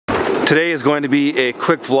Today is going to be a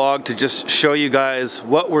quick vlog to just show you guys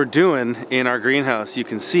what we're doing in our greenhouse. You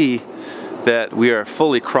can see that we are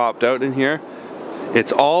fully cropped out in here.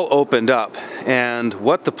 It's all opened up, and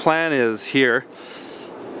what the plan is here,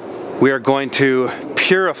 we are going to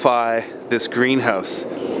purify this greenhouse.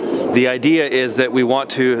 The idea is that we want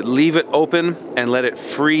to leave it open and let it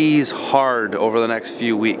freeze hard over the next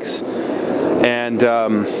few weeks. And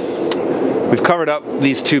we've covered up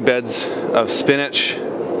these 2 beds of spinach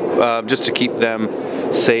just to keep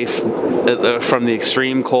them safe from the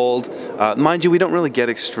extreme cold. Mind you, we don't really get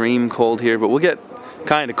extreme cold here, but we'll get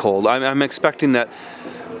kind of cold. I'm expecting that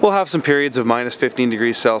we'll have some periods of minus 15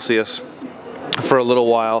 degrees Celsius for a little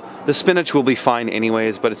while. The spinach will be fine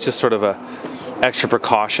anyways, but it's just sort of a extra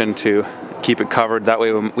precaution to keep it covered. That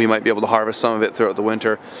way we might be able to harvest some of it throughout the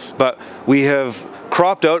winter. But we have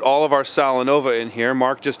cropped out all of our Salanova in here.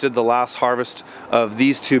 Mark just did the last harvest of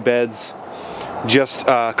these 2 beds just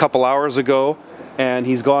a couple hours ago, and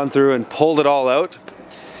he's gone through and pulled it all out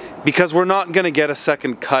because we're not going to get a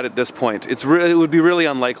second cut at this point. It would be really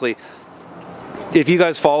unlikely. If you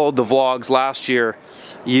guys followed the vlogs last year,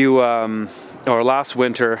 or last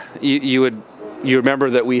winter, you remember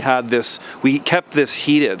that we kept this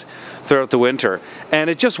heated throughout the winter, and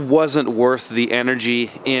it just wasn't worth the energy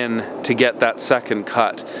in to get that second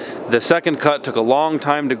cut. The second cut took a long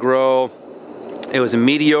time to grow. It was a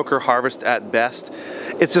mediocre harvest at best.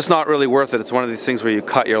 It's just not really worth it. It's one of these things where you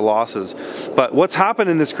cut your losses. But what's happened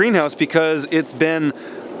in this greenhouse, because it's been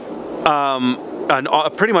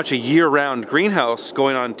pretty much a year-round greenhouse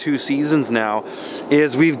going on 2 seasons now,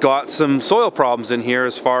 is we've got some soil problems in here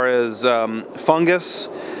as far as fungus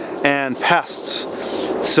and pests.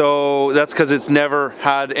 So that's because it's never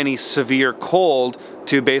had any severe cold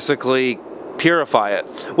to basically purify it,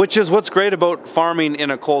 which is what's great about farming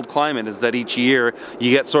in a cold climate, is that each year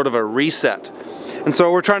you get sort of a reset. And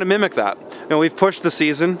so we're trying to mimic that. And we've pushed the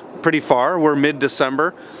season pretty far. We're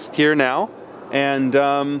mid-December here now, and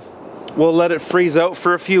we'll let it freeze out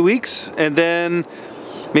for a few weeks, and then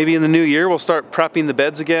maybe in the new year we'll start prepping the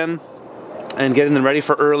beds again and getting them ready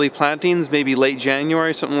for early plantings, maybe late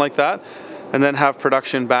January, something like that, and then have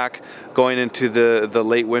production back going into the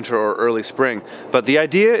late winter or early spring. But the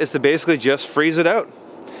idea is to basically just freeze it out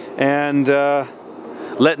and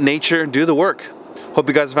let nature do the work. Hope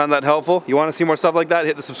you guys found that helpful. You want to see more stuff like that,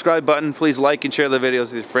 hit the subscribe button. Please like and share the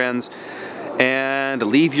videos with your friends, and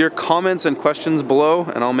leave your comments and questions below,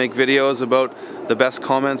 and I'll make videos about the best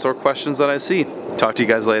comments or questions that I see. Talk to you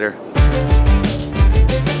guys later.